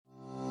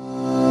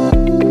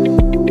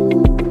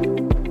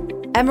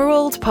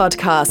Emerald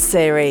podcast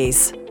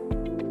series.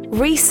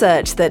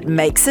 Research that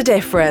makes a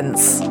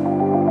difference.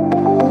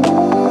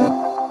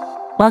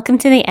 Welcome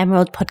to the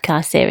Emerald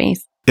podcast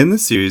series. In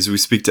this series, we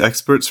speak to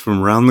experts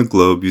from around the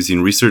globe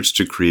using research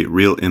to create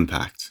real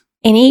impact.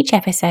 In each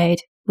episode,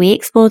 we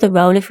explore the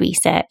role of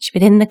research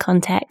within the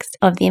context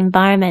of the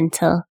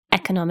environmental,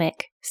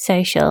 economic,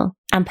 social,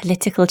 and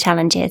political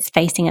challenges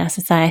facing our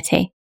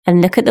society,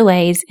 and look at the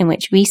ways in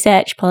which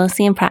research,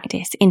 policy, and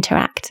practice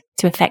interact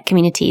to affect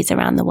communities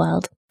around the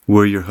world.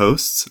 We're your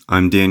hosts.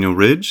 I'm Daniel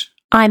Ridge.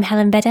 I'm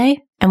Helen Beddoe,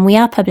 and we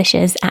are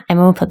publishers at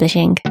Emerald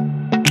Publishing.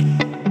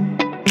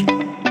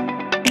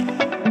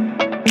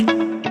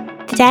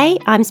 Today,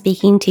 I'm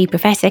speaking to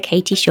Professor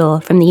Katie Shaw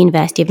from the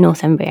University of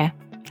Northumbria.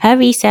 Her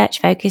research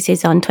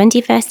focuses on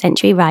 21st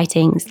century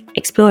writings,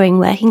 exploring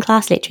working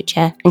class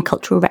literature and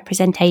cultural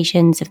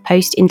representations of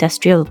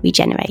post-industrial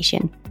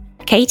regeneration.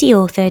 Katie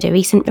authored a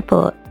recent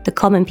report, the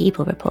Common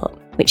People Report,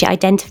 which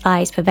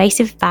identifies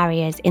pervasive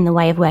barriers in the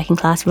way of working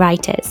class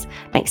writers,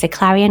 makes a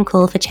clarion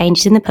call for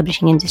changes in the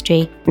publishing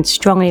industry, and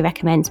strongly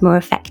recommends more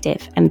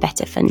effective and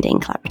better funding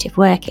collaborative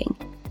working.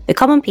 The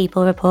Common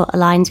People Report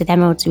aligns with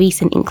Emerald's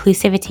recent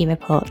Inclusivity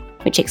Report,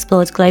 which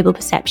explores global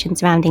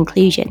perceptions around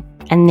inclusion,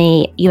 and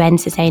the UN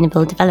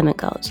Sustainable Development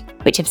Goals,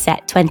 which have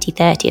set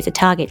 2030 as a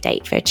target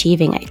date for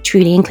achieving a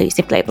truly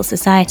inclusive global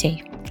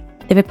society.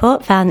 The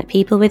report found that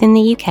people within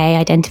the UK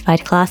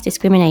identified class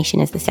discrimination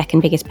as the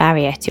second biggest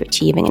barrier to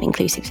achieving an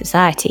inclusive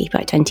society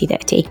by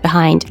 2030,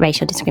 behind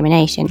racial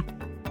discrimination.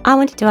 I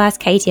wanted to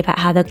ask Katie about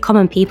how the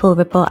Common People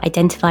Report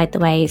identified the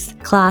ways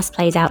class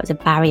plays out as a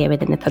barrier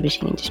within the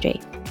publishing industry.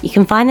 You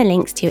can find the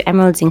links to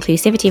Emerald's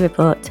Inclusivity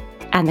Report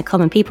and the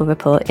Common People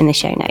Report in the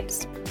show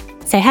notes.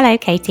 So hello,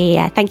 Katie.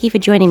 Thank you for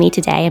joining me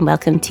today and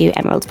welcome to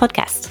Emerald's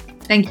podcast.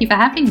 Thank you for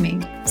having me.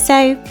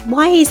 So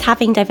why is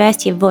having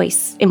diversity of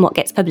voice in what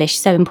gets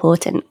published so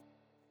important?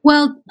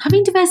 Well,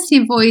 having diversity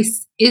of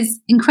voice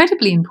is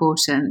incredibly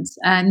important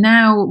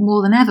now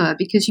more than ever,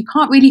 because you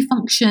can't really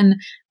function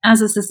as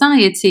a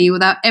society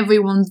without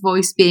everyone's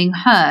voice being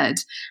heard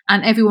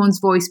and everyone's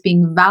voice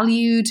being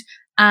valued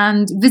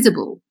and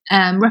visible.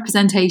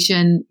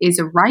 Representation is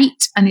a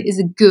right and it is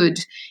a good.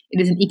 It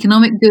is an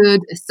economic good,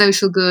 a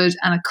social good,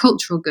 and a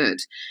cultural good.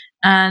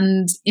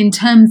 And in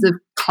terms of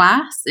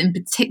class in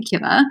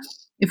particular,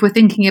 if we're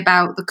thinking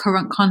about the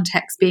current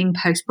context being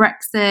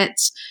post-Brexit,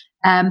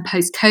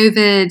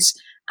 post-COVID,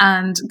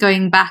 and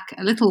going back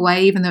a little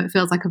way, even though it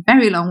feels like a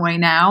very long way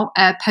now,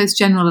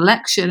 post-general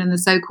election and the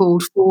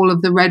so-called fall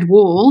of the Red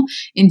Wall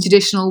in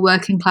traditional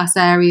working class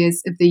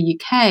areas of the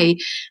UK,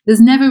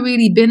 there's never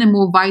really been a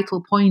more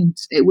vital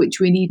point at which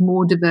we need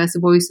more diverse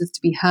voices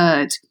to be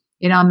heard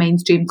in our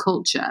mainstream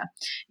culture.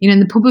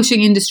 And the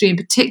publishing industry in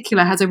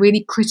particular has a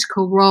really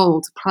critical role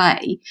to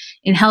play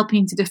in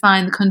helping to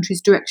define the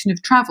country's direction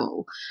of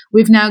travel.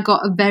 We've now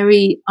got a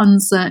very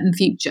uncertain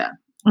future.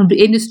 And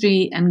the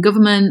industry and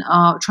government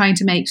are trying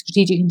to make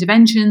strategic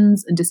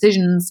interventions and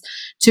decisions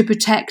to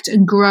protect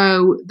and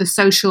grow the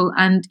social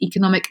and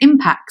economic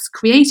impacts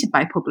created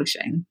by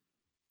publishing.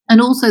 And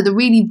also the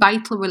really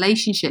vital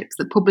relationships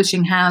that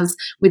publishing has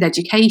with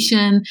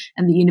education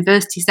and the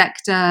university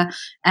sector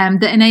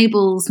that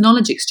enables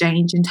knowledge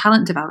exchange and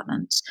talent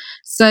development.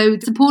 So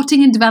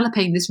supporting and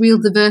developing this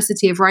real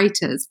diversity of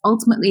writers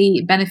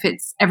ultimately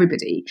benefits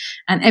everybody,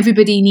 and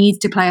everybody needs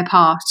to play a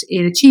part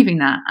in achieving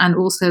that and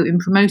also in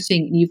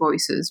promoting new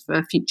voices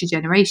for future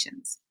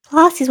generations.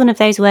 Class is one of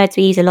those words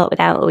we use a lot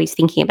without always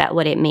thinking about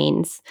what it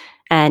means.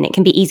 And it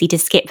can be easy to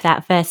skip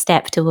that first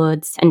step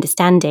towards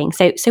understanding.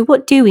 So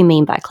what do we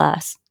mean by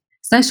class?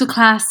 Social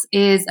class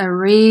is a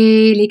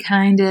really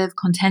kind of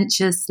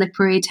contentious,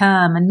 slippery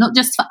term, and not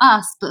just for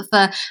us, but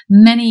for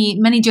many,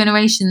 many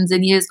generations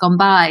in years gone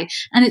by.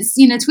 And it's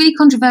really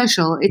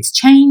controversial. It's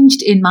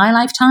changed in my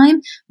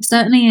lifetime,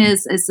 certainly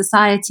as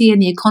society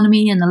and the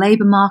economy and the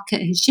labour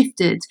market has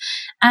shifted.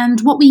 And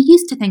what we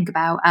used to think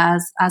about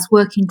as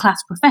working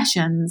class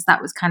professions,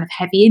 that was kind of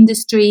heavy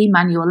industry,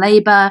 manual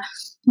labour,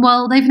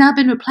 well, they've now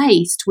been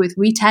replaced with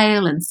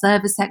retail and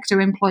service sector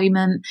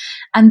employment.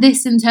 And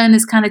this in turn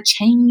has kind of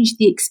changed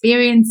the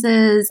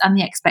experiences and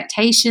the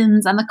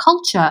expectations and the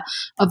culture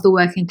of the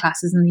working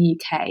classes in the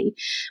UK.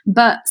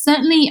 But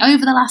certainly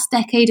over the last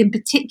decade in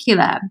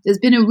particular, there's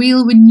been a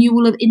real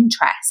renewal of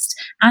interest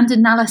and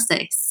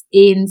analysis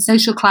in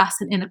social class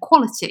and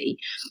inequality.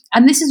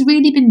 And this has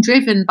really been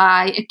driven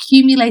by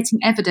accumulating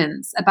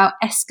evidence about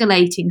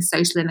escalating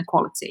social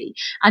inequality,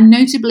 and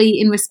notably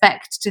in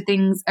respect to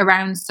things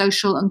around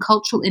social and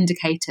cultural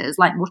indicators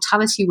like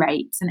mortality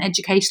rates and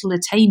educational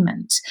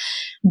attainment.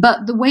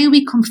 But the way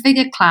we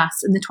configure class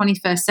in the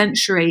 21st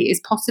century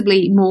is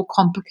possibly more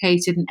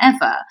complicated than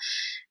ever.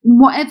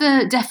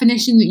 Whatever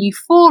definition that you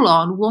fall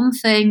on, one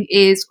thing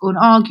is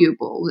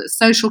unarguable, that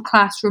social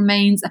class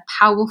remains a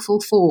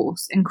powerful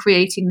force in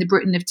creating the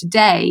Britain of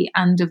today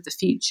and of the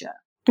future.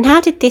 And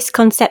how did this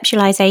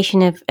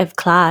conceptualisation of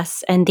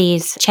class and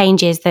these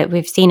changes that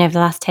we've seen over the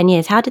last 10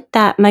 years, how did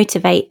that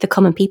motivate the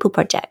Common People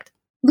Project?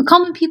 The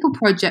Common People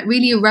Project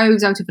really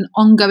arose out of an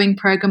ongoing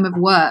programme of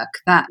work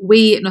that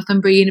we at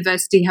Northumbria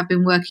University have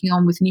been working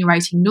on with New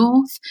Writing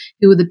North,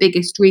 who are the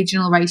biggest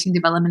regional writing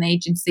development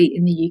agency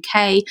in the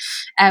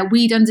UK.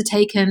 We'd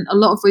undertaken a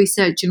lot of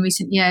research in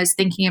recent years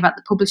thinking about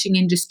the publishing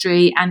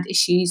industry and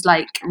issues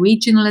like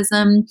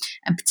regionalism,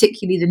 and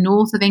particularly the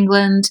north of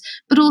England,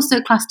 but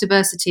also class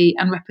diversity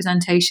and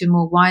representation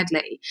more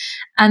widely.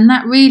 And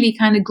that really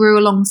kind of grew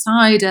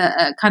alongside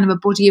a kind of a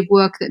body of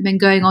work that had been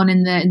going on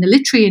in the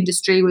literary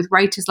industry with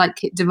writers like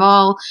Kit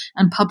Duvall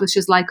and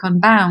publishers like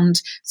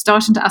Unbound,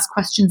 starting to ask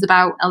questions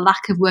about a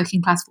lack of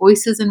working class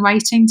voices in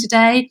writing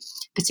today,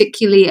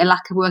 particularly a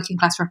lack of working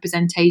class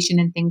representation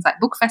in things like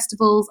book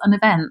festivals and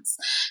events.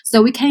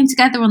 So we came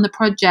together on the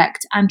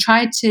project and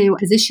tried to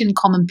position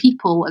Common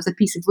People as a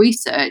piece of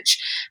research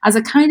as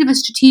a kind of a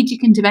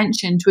strategic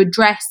intervention to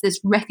address this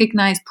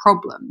recognised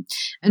problem.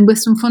 And with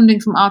some funding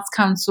from Arts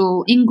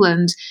Council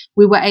England,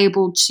 we were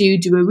able to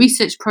do a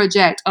research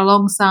project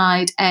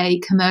alongside a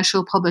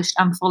commercial published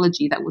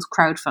anthology that was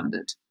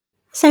crowdfunded.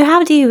 So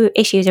how do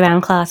issues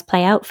around class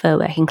play out for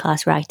working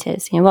class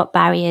writers? What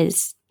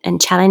barriers and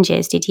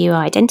challenges did you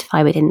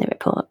identify within the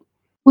report?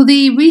 Well,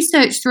 the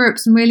research threw up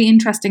some really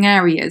interesting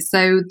areas.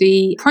 So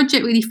the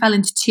project really fell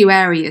into two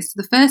areas.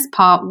 So the first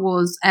part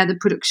was the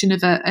production of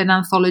an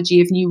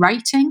anthology of new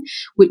writing,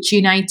 which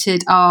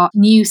united our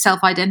new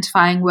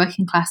self-identifying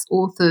working class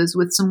authors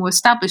with some more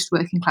established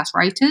working class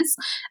writers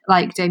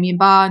like Damien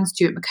Barnes,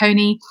 Stuart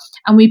Maconie.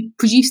 And we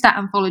produced that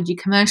anthology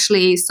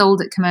commercially,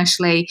 sold it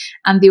commercially,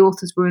 and the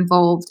authors were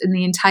involved in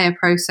the entire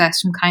process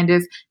from kind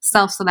of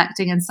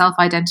self-selecting and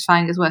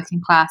self-identifying as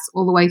working class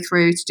all the way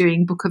through to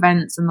doing book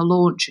events and the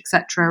launch,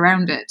 etc.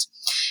 around it.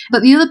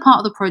 But the other part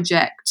of the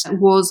project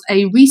was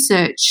a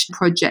research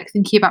project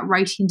thinking about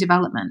writing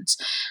development.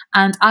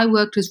 And I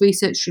worked as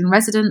researcher in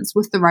residence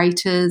with the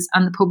writers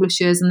and the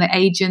publishers and the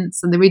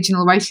agents and the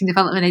regional writing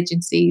development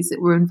agencies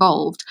that were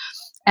involved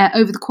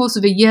over the course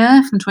of a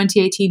year from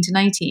 2018 to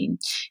 19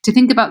 to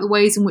think about the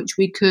ways in which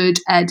we could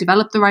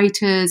develop the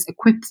writers,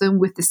 equip them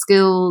with the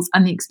skills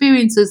and the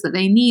experiences that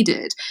they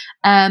needed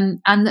and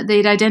that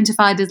they'd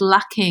identified as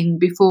lacking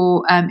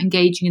before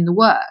engaging in the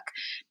work.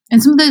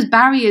 And some of those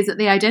barriers that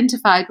they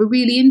identified were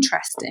really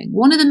interesting.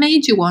 One of the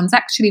major ones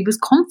actually was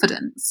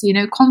confidence,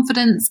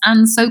 confidence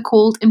and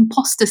so-called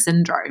imposter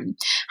syndrome,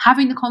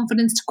 having the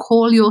confidence to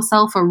call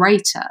yourself a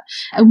writer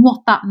and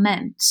what that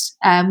meant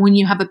when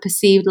you have a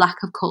perceived lack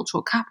of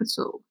cultural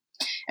capital.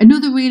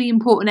 Another really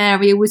important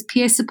area was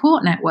peer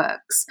support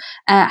networks,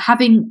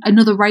 having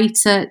another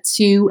writer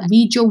to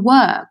read your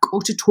work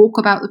or to talk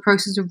about the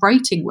process of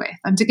writing with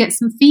and to get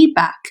some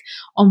feedback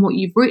on what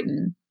you've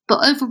written.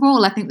 But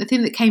overall, I think the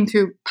thing that came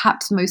through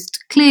perhaps most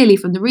clearly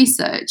from the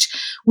research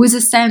was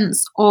a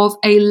sense of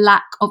a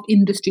lack of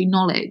industry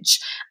knowledge,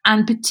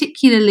 and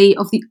particularly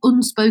of the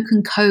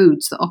unspoken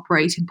codes that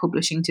operate in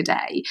publishing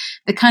today,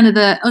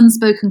 the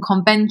unspoken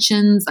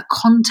conventions, the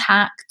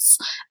contacts,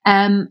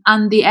 and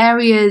the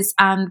areas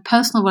and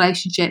personal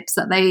relationships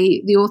that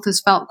the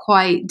authors felt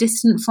quite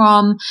distant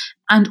from,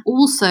 and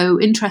also,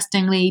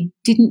 interestingly,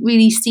 didn't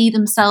really see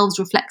themselves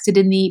reflected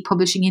in the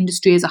publishing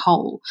industry as a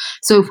whole.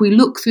 So if we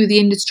look through the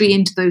industry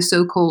into those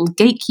so-called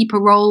gatekeeper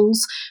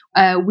roles,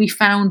 we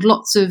found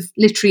lots of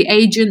literary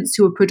agents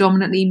who were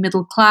predominantly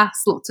middle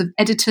class, lots of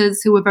editors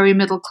who were very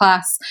middle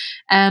class,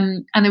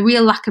 and a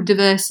real lack of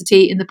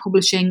diversity in the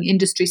publishing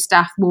industry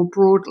staff more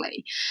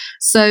broadly.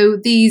 So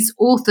these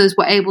authors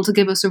were able to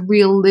give us a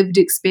real lived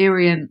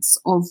experience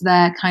of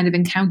their kind of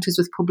encounters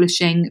with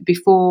publishing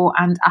before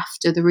and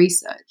after the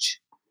research.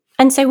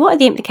 And so what are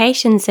the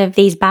implications of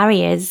these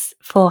barriers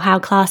for how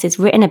class is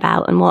written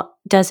about and what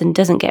does and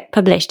doesn't get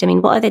published?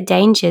 What are the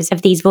dangers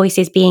of these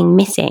voices being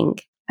missing?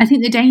 I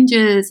think the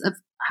dangers of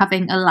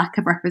having a lack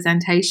of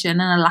representation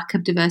and a lack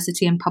of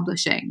diversity in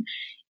publishing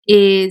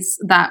is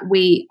that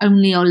we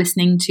only are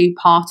listening to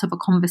part of a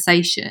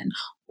conversation,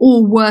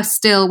 or worse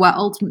still, we're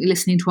ultimately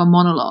listening to a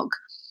monologue.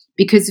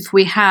 Because if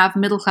we have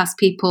middle-class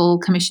people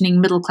commissioning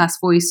middle-class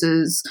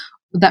voices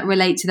that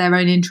relate to their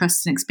own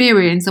interests and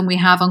experience, and we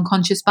have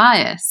unconscious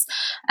bias.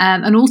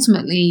 And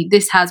ultimately,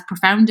 this has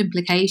profound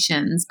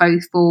implications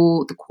both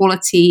for the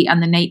quality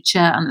and the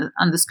nature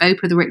and the scope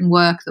of the written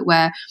work that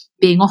we're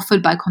being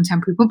offered by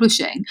contemporary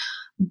publishing,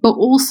 but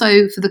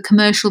also for the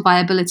commercial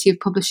viability of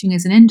publishing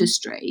as an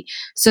industry.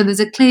 So there's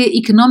a clear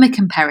economic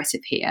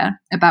imperative here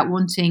about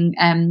wanting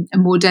a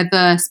more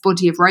diverse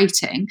body of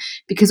writing,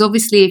 because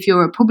obviously if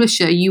you're a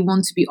publisher, you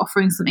want to be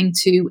offering something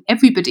to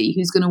everybody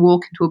who's going to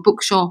walk into a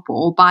bookshop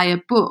or buy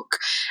a book.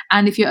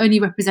 And if you're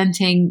only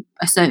representing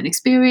a certain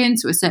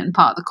experience or a certain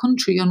part of the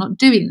country, you're not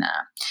doing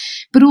that.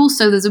 But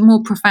also there's a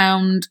more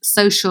profound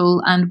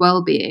social and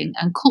well-being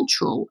and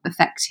cultural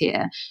effect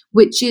here,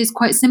 which is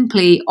quite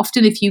simply,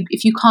 often if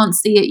you can't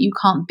see it, you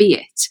can't be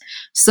it.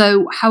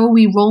 So how are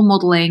we role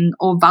modeling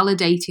or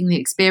validating the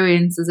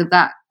experiences of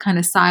that kind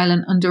of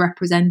silent,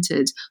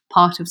 underrepresented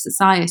part of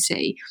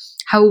society?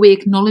 How are we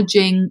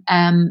acknowledging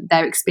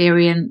their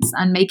experience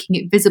and making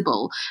it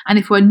visible? And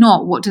if we're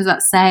not, what does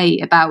that say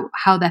about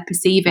how they're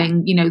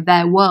perceiving,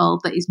 their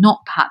world that is not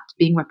perhaps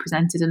being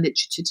represented in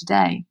literature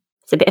today?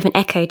 It's a bit of an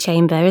echo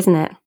chamber, isn't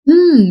it?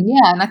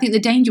 Yeah, and I think the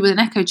danger with an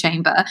echo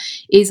chamber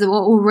is that we're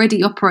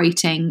already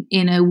operating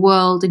in a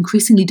world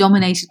increasingly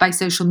dominated by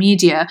social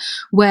media,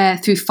 where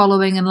through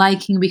following and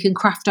liking we can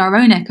craft our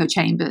own echo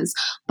chambers.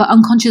 But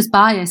unconscious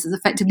bias is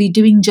effectively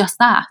doing just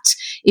that.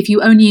 If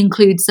you only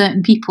include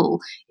certain people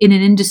in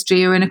an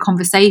industry or in a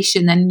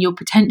conversation, then you're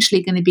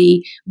potentially going to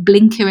be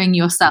blinkering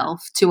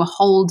yourself to a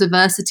whole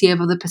diversity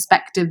of other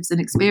perspectives and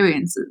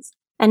experiences.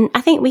 And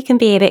I think we can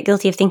be a bit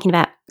guilty of thinking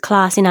about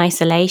class in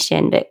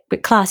isolation,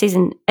 but class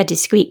isn't a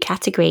discrete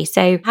category.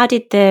 So how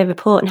did the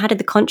report and how did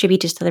the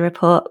contributors to the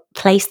report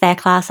place their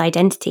class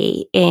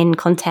identity in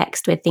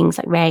context with things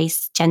like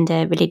race,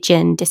 gender,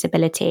 religion,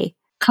 disability?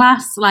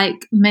 Class,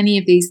 like many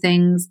of these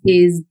things,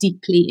 is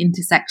deeply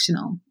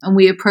intersectional, and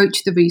we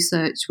approach the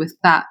research with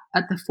that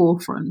at the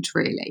forefront,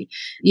 really.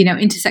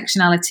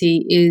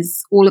 Intersectionality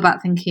is all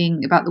about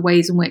thinking about the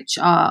ways in which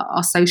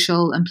our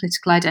social and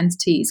political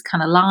identities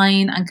can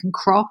align and can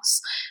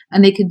cross,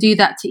 and they can do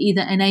that to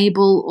either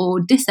enable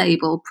or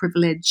disable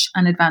privilege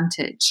and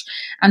advantage.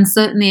 And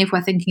certainly if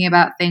we're thinking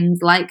about things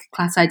like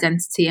class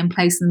identity and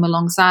placing them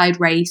alongside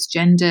race,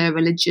 gender,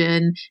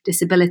 religion,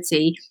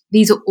 disability,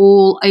 these are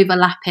all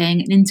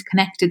overlapping and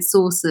interconnected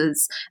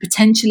sources,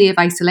 potentially of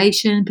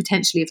isolation,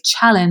 potentially of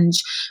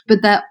challenge,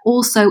 but they're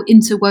also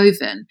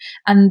interwoven.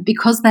 And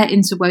because they're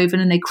interwoven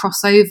and they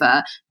cross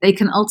over, they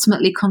can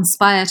ultimately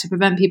conspire to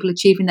prevent people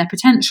achieving their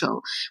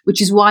potential,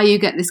 which is why you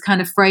get this kind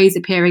of phrase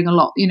appearing a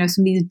lot,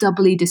 somebody is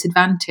doubly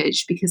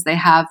disadvantaged because they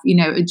have,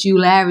 a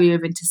dual area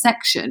of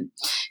intersection.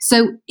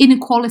 So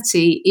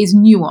inequality is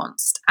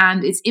nuanced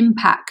and its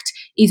impact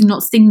is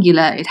not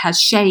singular. It has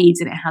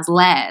shades and it has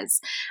layers.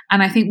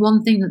 And I think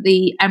one thing that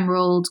the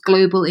Emerald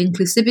Global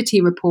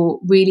Inclusivity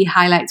Report really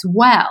highlights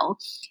well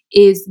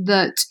is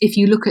that if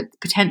you look at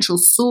potential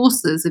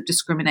sources of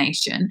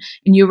discrimination,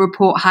 and your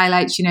report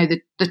highlights,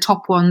 the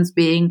top ones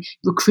being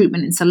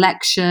recruitment and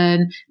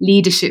selection,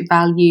 leadership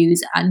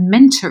values, and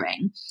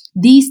mentoring,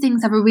 these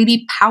things have a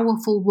really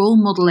powerful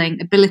role modeling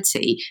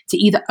ability to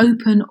either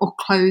open or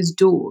close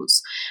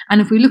doors.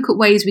 And if we look at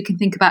ways we can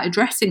think about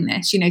addressing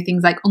this,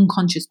 things like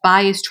unconscious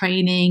bias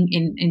training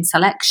in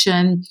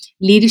selection,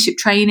 leadership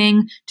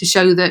training to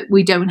show that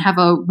we don't have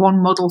a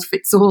one model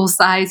fits all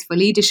size for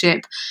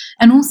leadership,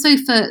 and also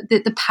for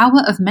the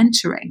power of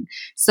mentoring.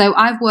 So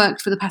I've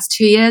worked for the past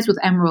 2 years with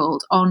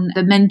Emerald on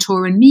the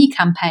Mentor and Me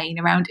campaign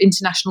around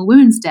International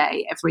Women's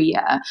Day every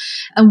year.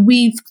 And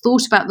we've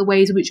thought about the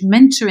ways in which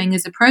mentoring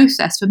as a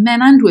process for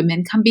men and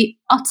women can be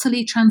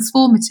utterly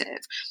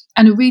transformative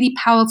and a really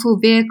powerful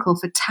vehicle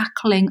for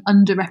tackling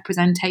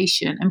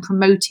underrepresentation and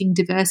promoting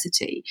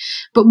diversity,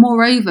 but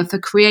moreover for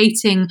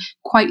creating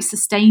quite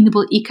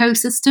sustainable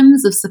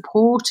ecosystems of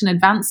support and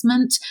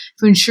advancement,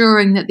 for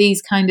ensuring that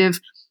these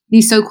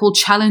so-called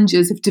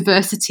challenges of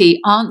diversity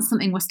aren't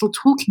something we're still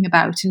talking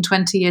about in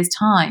 20 years'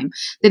 time,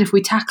 that if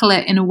we tackle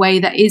it in a way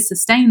that is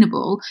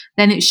sustainable,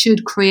 then it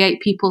should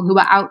create people who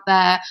are out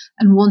there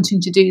and wanting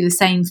to do the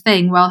same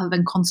thing rather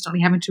than constantly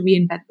having to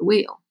reinvent the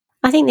wheel.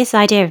 I think this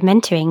idea of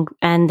mentoring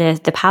and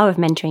the power of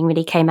mentoring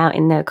really came out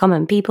in the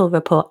Common People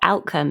Report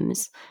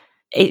outcomes.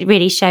 It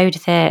really showed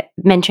that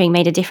mentoring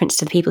made a difference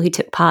to the people who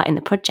took part in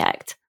the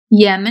project.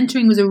 Yeah,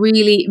 mentoring was a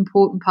really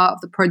important part of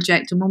the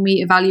project. And when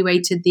we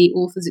evaluated the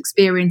author's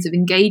experience of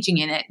engaging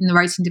in it in the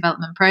writing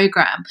development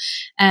program,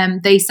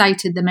 they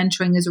cited the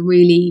mentoring as a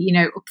really,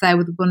 up there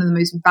with one of the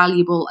most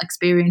valuable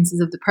experiences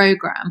of the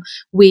program.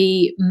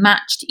 We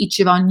matched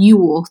each of our new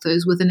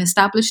authors with an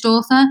established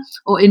author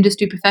or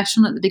industry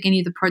professional at the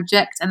beginning of the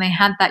project. And they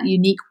had that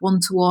unique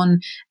one-to-one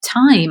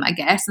time, I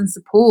guess, and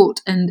support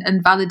and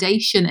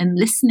validation and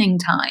listening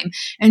time.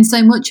 And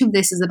so much of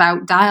this is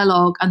about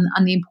dialogue and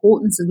the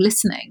importance of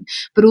listening.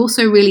 But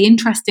also really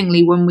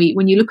interestingly, when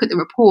you look at the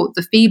report,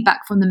 the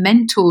feedback from the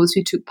mentors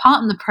who took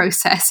part in the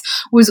process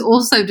was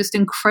also just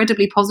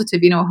incredibly positive.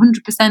 100%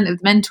 of the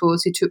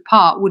mentors who took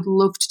part would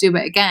love to do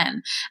it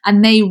again.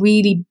 And they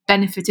really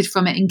benefited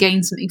from it and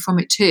gained something from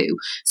it too.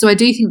 So I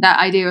do think that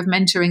idea of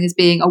mentoring as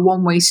being a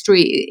one-way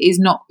street is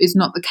not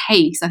the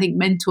case. I think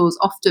mentors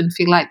often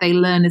feel like they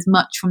learn as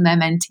much from their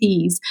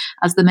mentees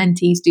as the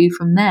mentees do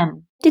from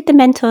them. Did the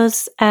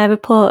mentors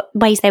report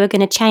ways they were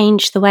going to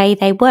change the way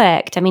they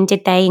worked? I mean,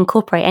 did they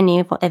incorporate any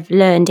of what they've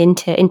learned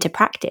into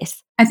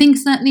practice? I think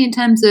certainly in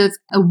terms of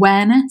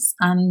awareness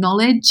and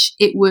knowledge,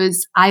 it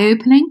was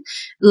eye-opening.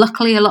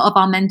 Luckily, a lot of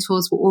our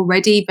mentors were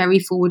already very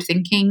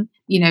forward-thinking.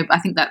 I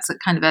think that's a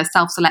kind of a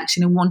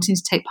self-selection and wanting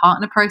to take part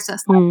in a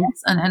process like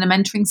this and a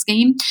mentoring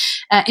scheme.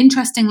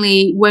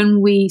 Interestingly,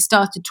 when we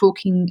started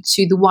talking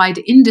to the wider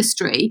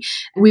industry,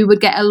 we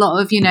would get a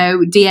lot of,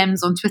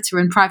 DMs on Twitter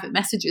and private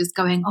messages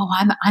going, oh,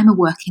 I'm a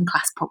working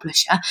class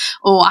publisher,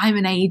 or I'm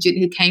an agent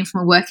who came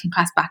from a working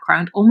class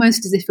background,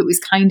 almost as if it was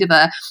kind of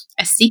a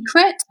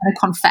secret and a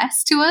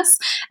confess to us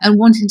and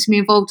wanting to be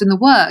involved in the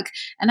work.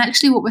 And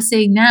actually what we're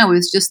seeing now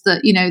is just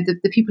that,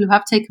 the people who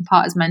have taken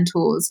part as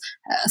mentors,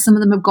 some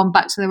of them have gone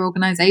back to their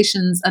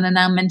organizations and are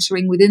now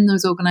mentoring within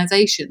those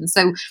organizations.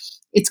 So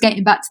it's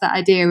getting back to that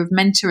idea of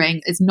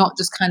mentoring is not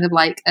just kind of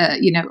like a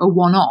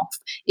one-off.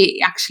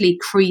 It actually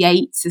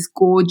creates this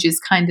gorgeous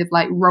kind of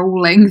like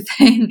rolling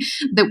thing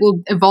that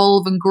will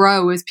evolve and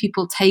grow as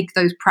people take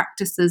those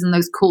practices and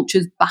those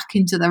cultures back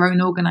into their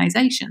own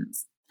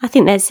organizations. I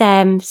think there's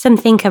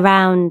something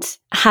around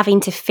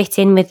having to fit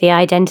in with the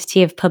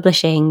identity of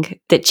publishing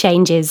that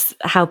changes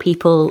how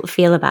people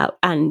feel about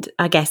and,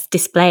 I guess,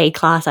 display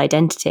class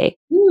identity.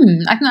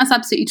 I think that's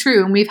absolutely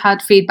true. And we've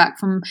had feedback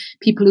from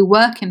people who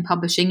work in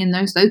publishing in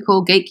those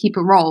so-called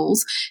gatekeeper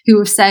roles who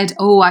have said,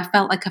 I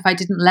felt like if I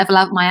didn't level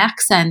out my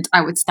accent,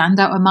 I would stand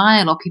out a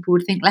mile or people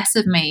would think less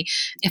of me.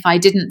 If I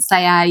didn't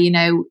say I,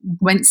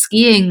 went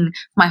skiing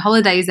for my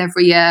holidays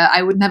every year,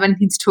 I wouldn't have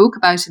anything to talk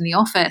about in the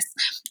office.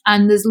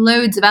 And there's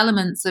loads of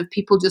elements of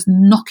people just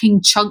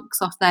knocking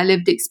chunks off their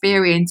lived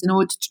experience in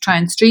order to try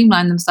and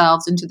streamline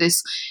themselves into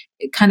this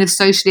kind of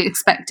socially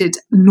expected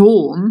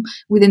norm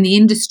within the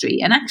industry.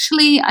 And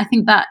actually, I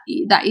think that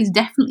is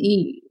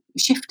definitely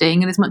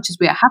shifting. And as much as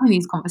we are having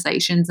these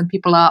conversations and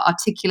people are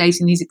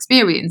articulating these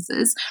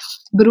experiences,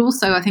 but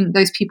also I think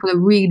those people are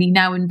really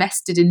now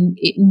invested in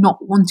it not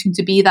wanting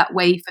to be that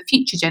way for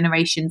future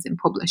generations in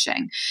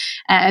publishing.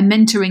 And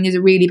mentoring is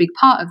a really big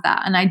part of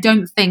that. And I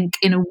don't think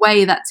in a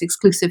way that's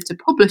exclusive to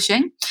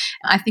publishing.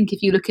 I think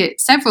if you look at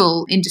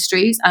several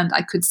industries, and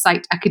I could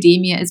cite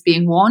academia as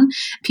being one,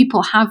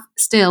 people have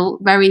still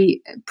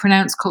very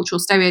pronounced cultural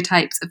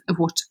stereotypes of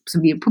what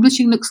somebody in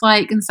publishing looks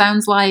like and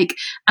sounds like,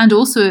 and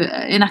also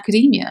in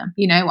academia.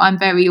 I'm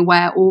very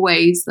aware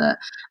always that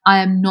I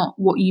am not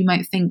what you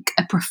might think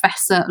a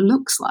professor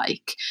looks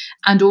like.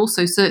 And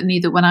also certainly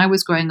that when I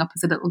was growing up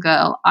as a little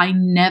girl, I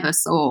never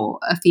saw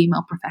a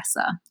female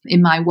professor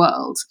in my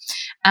world.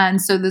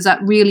 And so there's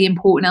that really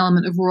important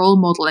element of role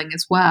modeling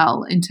as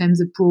well in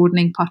terms of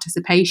broadening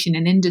participation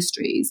in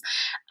industries.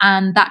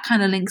 And that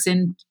kind of links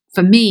in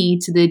for me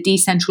to the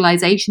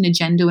decentralization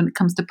agenda when it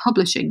comes to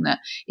publishing, that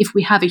if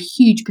we have a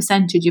huge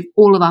percentage of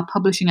all of our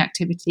publishing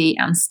activity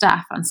and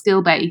staff and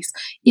skill base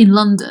in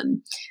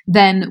London,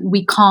 then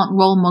we can't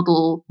role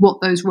model what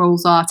those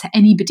roles are to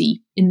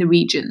anybody in the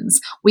regions.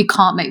 We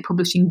can't make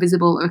publishing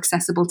visible or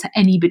accessible to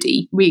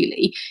anybody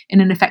really in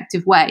an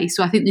effective way.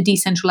 So I think the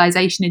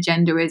decentralization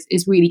agenda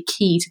is really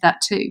key to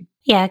that too.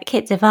 Yeah,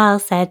 Kit de Waal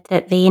said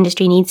that the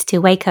industry needs to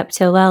wake up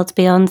to a world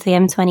beyond the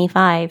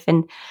M25.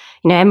 And,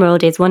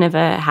 Emerald is one of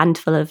a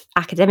handful of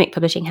academic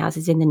publishing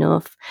houses in the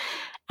north.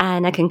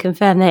 And I can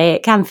confirm that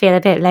it can feel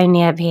a bit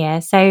lonely up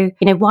here. So,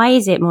 why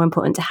is it more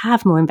important to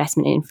have more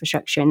investment in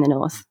infrastructure in the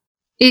north?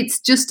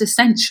 It's just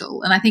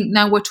essential. And I think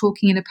now we're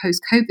talking in a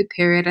post-COVID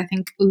period. I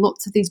think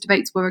lots of these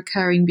debates were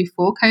occurring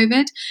before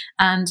COVID.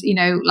 And,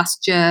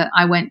 last year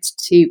I went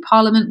to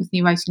Parliament with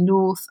New Writing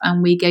North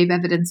and we gave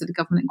evidence at a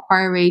government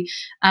inquiry.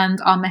 And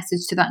our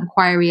message to that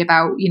inquiry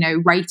about,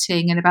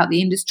 writing and about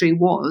the industry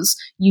was,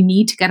 you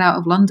need to get out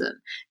of London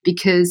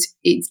because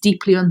it's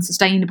deeply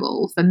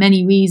unsustainable for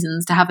many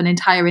reasons to have an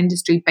entire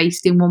industry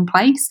based in one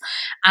place.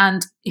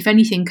 And if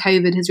anything,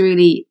 COVID has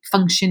really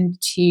functioned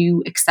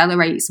to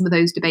accelerate some of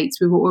those debates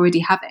we were already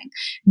having.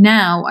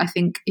 Now, I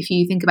think if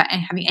you think about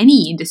having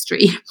any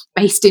industry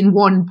based in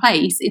one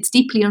place, it's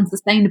deeply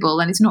unsustainable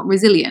and it's not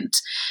resilient.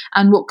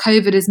 And what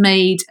COVID has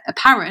made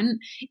apparent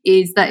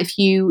is that if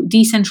you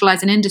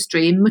decentralize an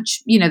industry in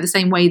much, the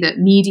same way that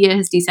media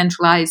has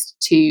decentralized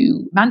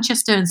to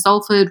Manchester and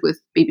Salford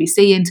with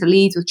BBC into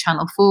Leeds with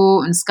Channel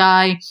 4 and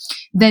Sky,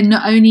 then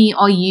not only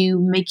are you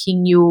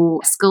making your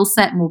skill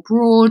set more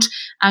broad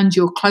and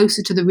you're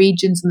closer to the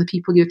regions and the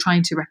people you're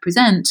trying to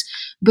represent,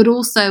 but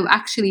also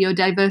actually you're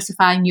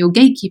diversifying your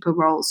gatekeeper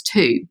roles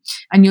too,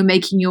 and you're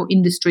making your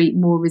industry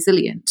more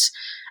resilient.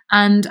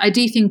 And I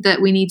do think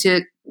that we need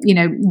to,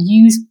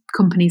 use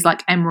companies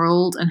like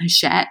Emerald and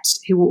Hachette,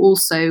 who are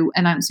also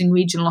announcing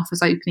regional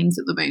office openings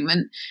at the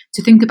moment,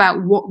 to think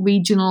about what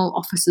regional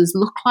offices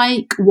look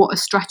like, what a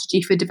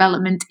strategy for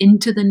development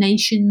into the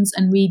nations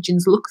and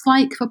regions looks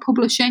like for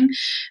publishing.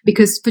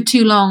 Because for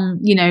too long,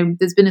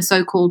 there's been a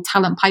so-called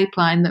talent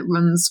pipeline that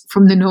runs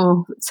from the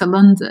north to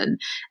London.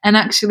 And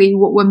actually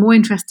what we're more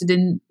interested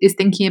in is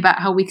thinking about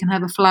how we can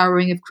have a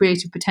flowering of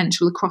creative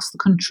potential across the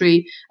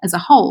country as a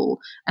whole,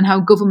 and how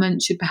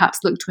government should perhaps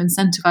look to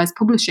incentivise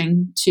publishing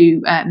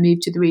to move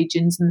to the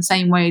regions in the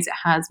same way as it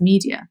has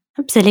media.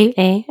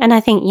 Absolutely. And I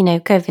think,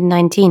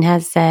 COVID-19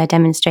 has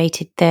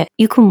demonstrated that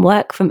you can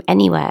work from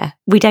anywhere.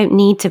 We don't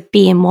need to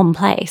be in one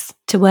place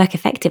to work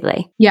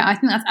effectively. Yeah, I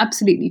think that's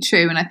absolutely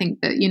true. And I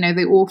think that,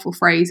 the awful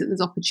phrase that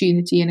there's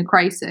opportunity in a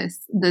crisis,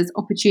 there's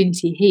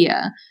opportunity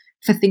here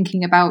for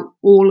thinking about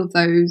all of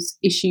those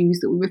issues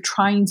that we were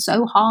trying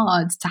so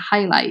hard to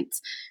highlight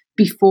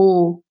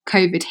before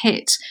COVID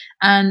hit.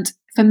 And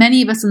for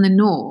many of us in the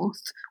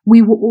north,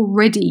 we were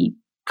already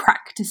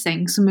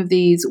practicing some of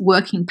these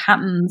working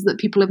patterns that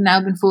people have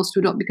now been forced to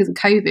adopt because of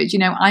COVID.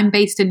 I'm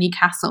based in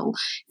Newcastle.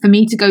 For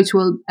me to go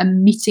to a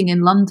meeting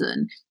in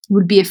London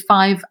would be a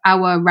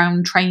 5-hour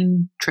round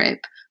train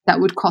trip that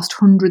would cost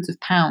hundreds of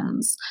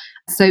pounds.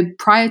 So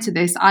prior to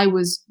this, I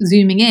was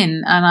Zooming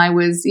in and I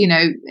was,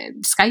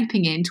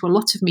 Skyping into a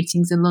lot of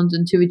meetings in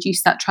London to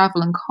reduce that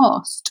travel and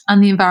cost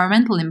and the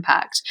environmental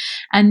impact.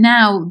 And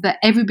now that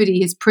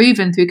everybody has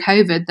proven through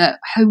COVID that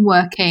home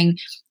working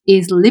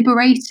is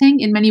liberating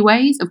in many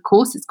ways. Of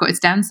course, it's got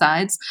its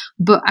downsides,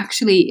 but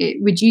actually it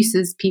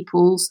reduces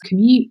people's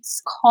commutes,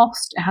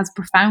 cost. It has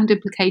profound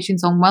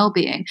implications on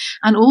well-being.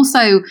 And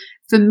also,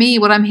 for me,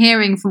 what I'm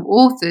hearing from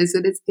authors,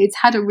 that it's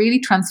had a really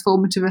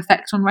transformative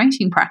effect on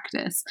writing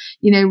practice.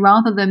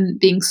 Rather than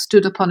being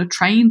stood up on a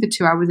train for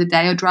 2 hours a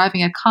day or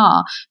driving a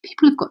car,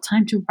 people have got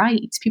time to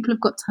write. People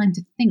have got time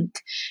to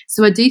think.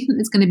 So I do think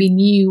there's going to be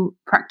new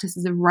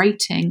practices of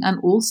writing and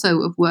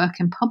also of work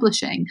and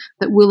publishing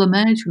that will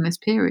emerge from this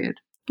period.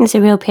 It's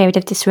a real period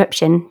of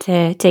disruption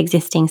to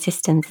existing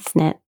systems,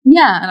 isn't it?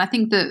 Yeah, and I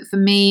think that for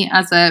me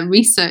as a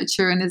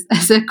researcher and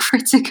as a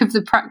critic of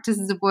the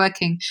practices of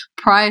working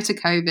prior to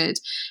COVID,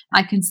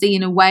 I can see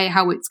in a way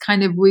how it's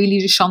kind of really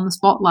just shone the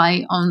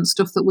spotlight on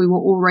stuff that we were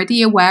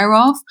already aware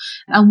of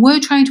and were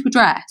trying to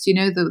address.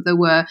 There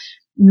were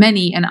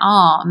many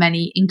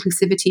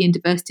inclusivity and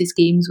diversity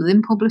schemes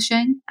within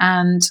publishing.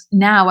 And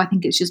now I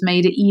think it's just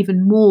made it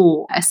even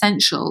more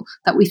essential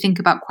that we think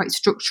about quite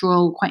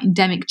structural, quite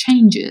endemic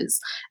changes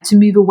to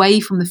move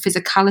away from the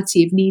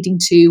physicality of needing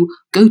to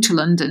go to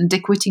London,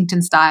 Dick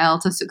Whittington style,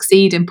 to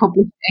succeed in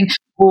publishing,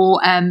 or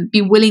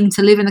be willing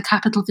to live in the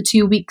capital for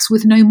 2 weeks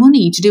with no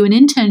money to do an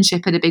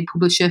internship at a big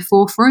publisher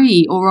for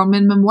free or on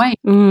minimum wage.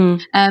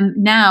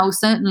 Now,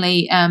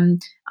 certainly, I'm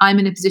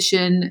in a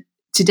position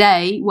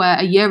today where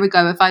a year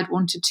ago, if I'd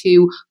wanted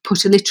to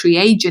put a literary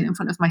agent in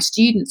front of my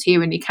students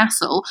here in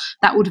Newcastle,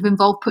 that would have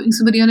involved putting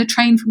somebody on a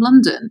train from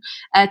London.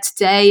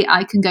 Today,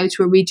 I can go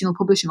to a regional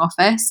publishing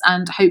office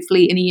and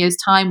hopefully in a year's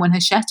time, when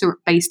Hachette are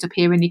based up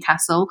here in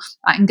Newcastle,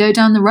 I can go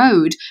down the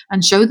road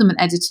and show them an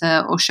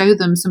editor or show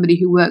them somebody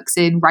who works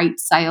in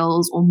rights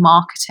sales or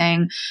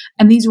marketing.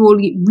 And these are all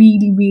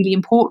really, really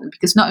important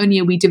because not only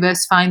are we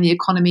diversifying the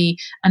economy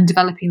and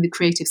developing the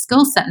creative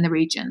skill set in the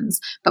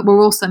regions, but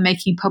we're also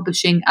making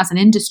publishing as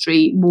an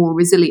industry more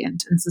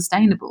resilient and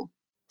sustainable.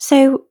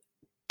 So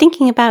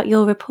thinking about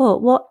your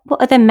report, what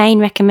are the main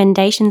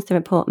recommendations the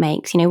report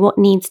makes? What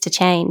needs to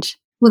change?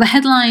 Well, the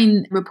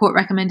headline report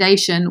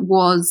recommendation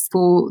was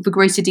for the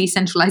greater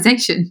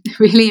decentralisation,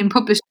 really, in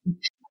publishing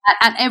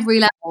at every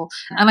level.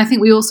 And I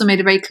think we also made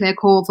a very clear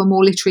call for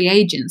more literary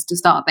agents to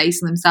start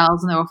basing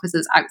themselves and their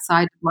offices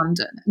outside of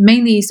London,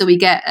 mainly so we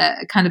get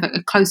a kind of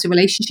a closer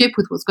relationship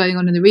with what's going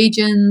on in the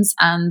regions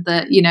and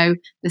the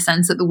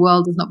sense that the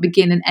world does not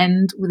begin and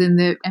end within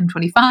the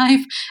M25,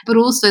 but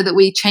also that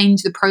we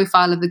change the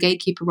profile of the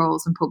gatekeeper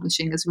roles in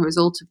publishing as a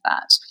result of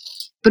that.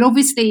 But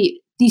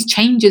obviously, these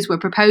changes we're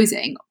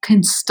proposing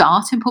can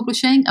start in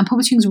publishing, and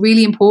publishing is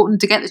really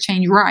important to get the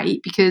change right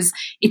because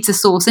it's a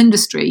source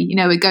industry.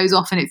 It goes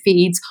off and it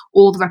feeds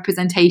all the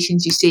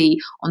representations you see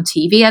on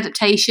TV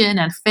adaptation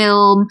and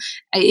film.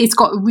 It's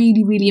got a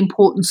really, really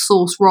important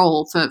source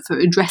role for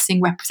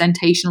addressing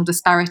representational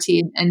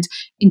disparity and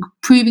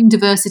improving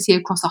diversity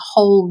across a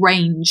whole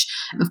range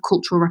of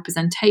cultural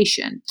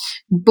representation.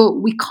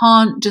 But we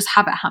can't just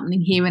have it happening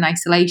here in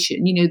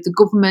isolation. The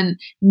government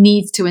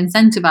needs to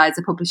incentivize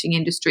the publishing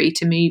industry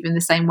to move in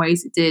the same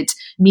ways it did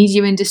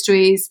media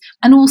industries.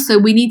 And also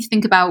we need to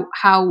think about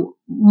how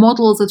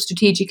models of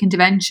strategic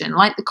intervention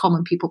like the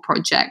Common People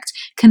Project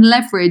can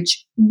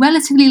leverage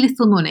relatively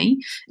little money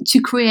to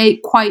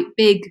create quite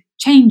big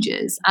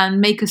changes and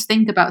make us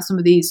think about some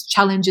of these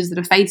challenges that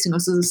are facing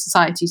us as a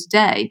society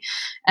today.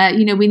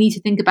 We need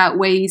to think about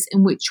ways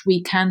in which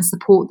we can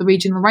support the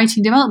regional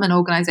writing development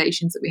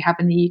organisations that we have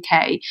in the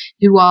UK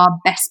who are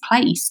best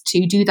placed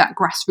to do that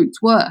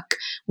grassroots work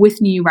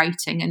with new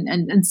writing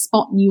and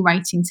spot new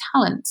writing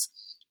talent.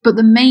 But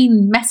the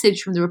main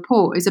message from the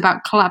report is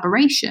about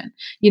collaboration.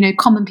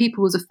 Common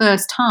People was the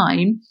first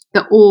time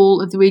that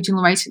all of the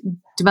regional writing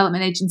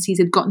development agencies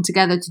had gotten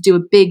together to do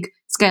a big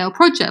scale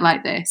project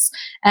like this.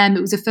 It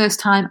was the first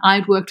time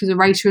I'd worked as a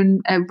writer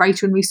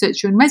and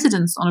researcher in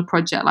residence on a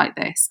project like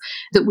this,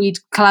 that we'd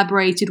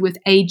collaborated with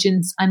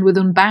agents and with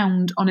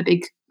Unbound on a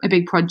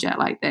big project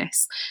like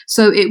this.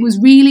 So it was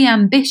really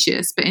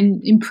ambitious, but in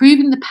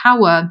improving the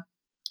power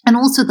and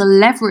also the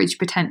leverage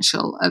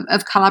potential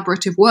of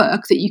collaborative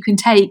work, that you can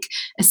take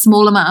a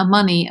small amount of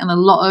money and a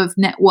lot of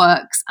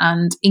networks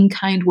and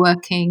in-kind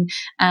working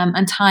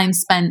and time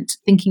spent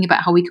thinking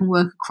about how we can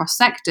work across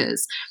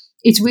sectors.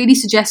 It's really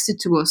suggested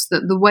to us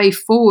that the way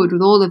forward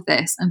with all of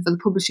this, and for the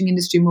publishing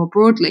industry more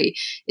broadly,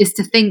 is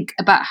to think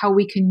about how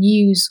we can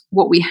use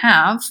what we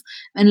have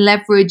and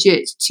leverage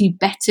it to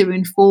better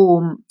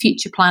inform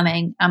future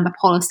planning and the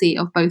policy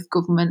of both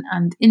government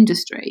and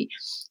industry.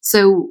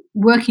 So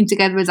working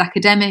together as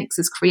academics,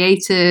 as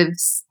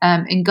creatives,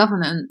 in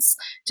governance,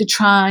 to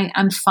try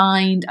and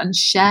find and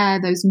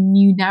share those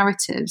new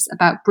narratives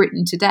about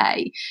Britain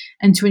today,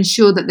 and to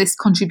ensure that this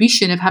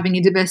contribution of having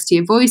a diversity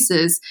of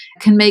voices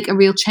can make a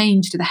real change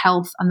to the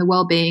health and the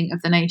well-being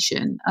of the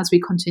nation as we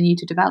continue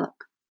to develop.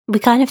 We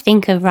kind of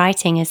think of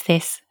writing as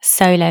this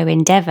solo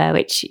endeavour,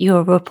 which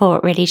your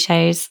report really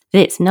shows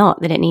that it's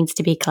not, that it needs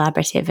to be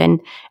collaborative.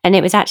 And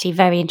it was actually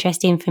very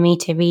interesting for me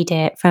to read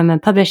it from a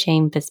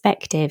publishing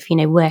perspective,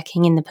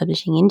 working in the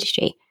publishing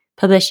industry.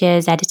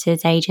 Publishers,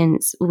 editors,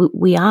 agents,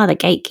 we are the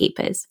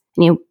gatekeepers.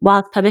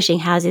 Whilst publishing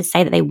houses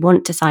say that they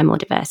want to sign more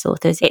diverse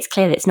authors, it's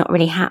clear that it's not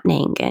really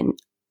happening. And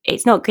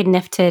it's not good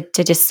enough to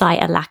just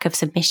cite a lack of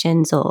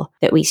submissions or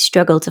that we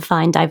struggle to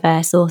find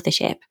diverse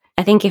authorship.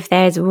 I think if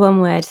there's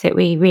one word that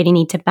we really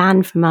need to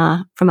ban from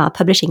our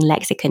publishing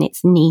lexicon,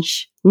 it's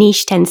niche.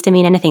 Niche tends to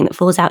mean anything that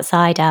falls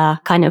outside our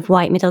kind of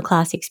white middle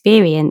class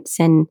experience.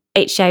 And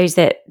it shows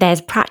that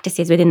there's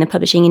practices within the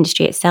publishing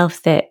industry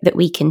itself that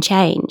we can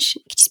change.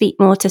 Could you speak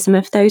more to some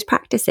of those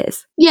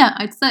practices? Yeah,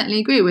 I'd certainly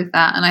agree with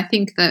that. And I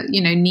think that,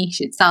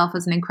 niche itself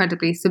is an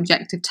incredibly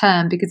subjective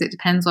term because it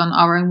depends on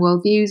our own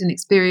worldviews and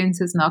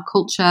experiences and our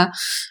culture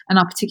and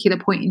our particular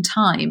point in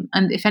time.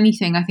 And if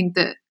anything, I think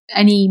that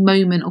any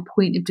moment or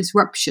point of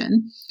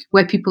disruption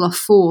where people are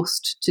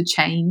forced to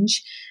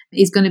change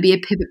is going to be a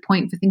pivot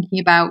point for thinking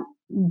about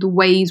the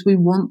ways we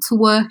want to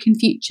work in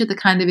future, the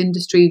kind of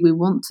industry we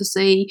want to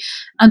see,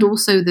 and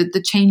also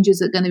the changes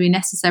that are going to be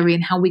necessary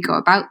and how we go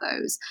about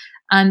those.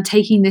 And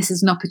taking this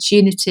as an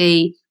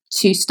opportunity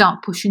to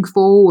start pushing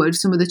forward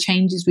some of the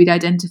changes we'd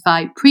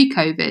identified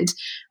pre-COVID,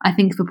 I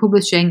think for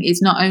publishing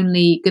is not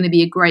only going to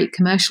be a great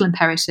commercial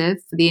imperative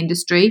for the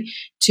industry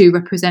to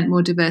represent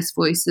more diverse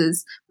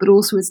voices, but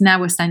also it's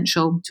now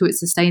essential to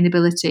its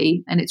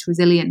sustainability and its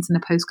resilience in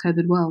a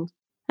post-COVID world.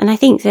 And I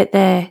think that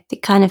the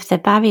kind of the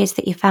barriers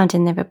that you found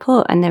in the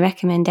report and the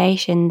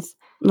recommendations,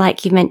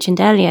 like you mentioned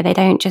earlier, they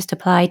don't just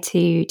apply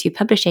to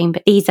publishing,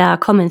 but these are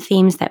common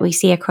themes that we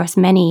see across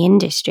many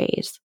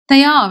industries.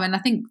 They are, and I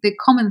think the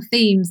common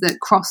themes that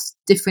cross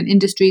different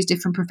industries,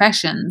 different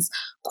professions,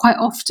 quite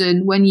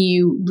often when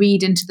you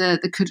read into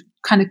the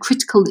kind of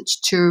critical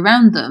literature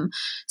around them,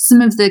 some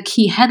of the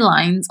key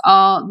headlines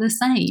are the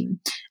same.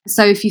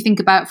 So if you think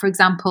about, for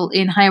example,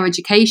 in higher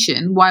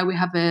education, why we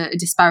have a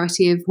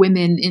disparity of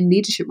women in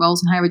leadership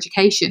roles in higher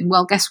education,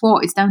 well, guess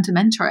what? It's down to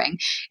mentoring.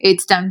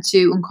 It's down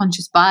to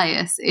unconscious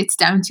bias. It's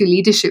down to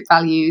leadership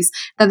values.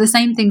 They're the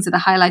same things that are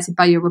highlighted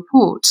by your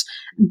report.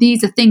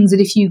 These are things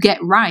that if you get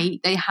right,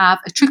 they have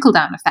a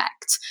trickle-down effect.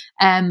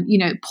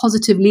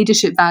 Positive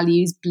leadership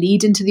values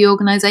bleed into the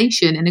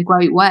organization in a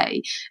great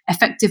way.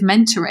 Effective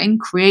mentoring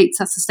creates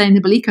a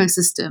sustainable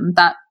ecosystem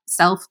that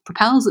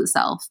self-propels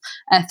itself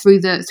through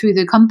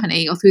the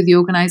company or through the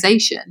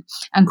organization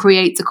and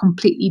creates a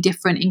completely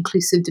different,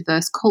 inclusive,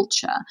 diverse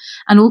culture.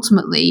 And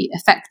ultimately,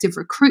 effective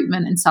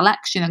recruitment and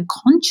selection and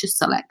conscious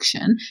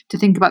selection to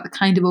think about the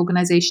kind of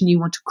organization you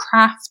want to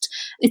craft.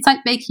 It's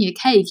like baking a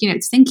cake,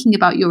 it's thinking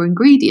about your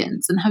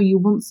ingredients and how you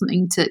want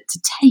something to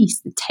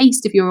taste, the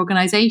taste of your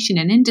organization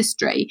and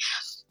industry.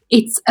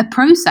 It's a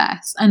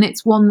process, and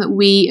it's one that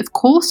we, of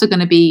course, are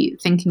going to be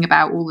thinking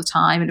about all the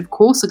time and, of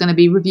course, are going to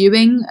be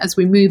reviewing as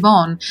we move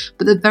on.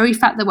 But the very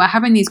fact that we're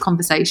having these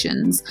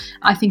conversations,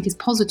 I think, is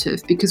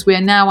positive because we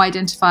are now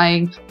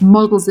identifying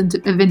models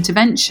of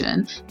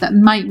intervention that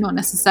might not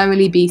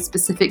necessarily be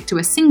specific to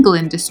a single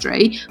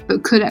industry,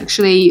 but could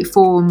actually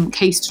form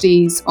case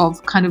studies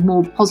of kind of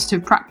more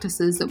positive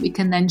practices that we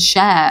can then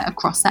share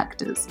across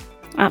sectors.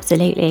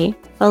 Absolutely.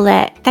 Well,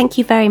 thank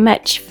you very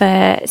much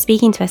for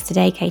speaking to us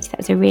today, Katie. That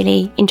was a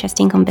really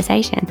interesting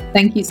conversation.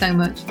 Thank you so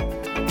much.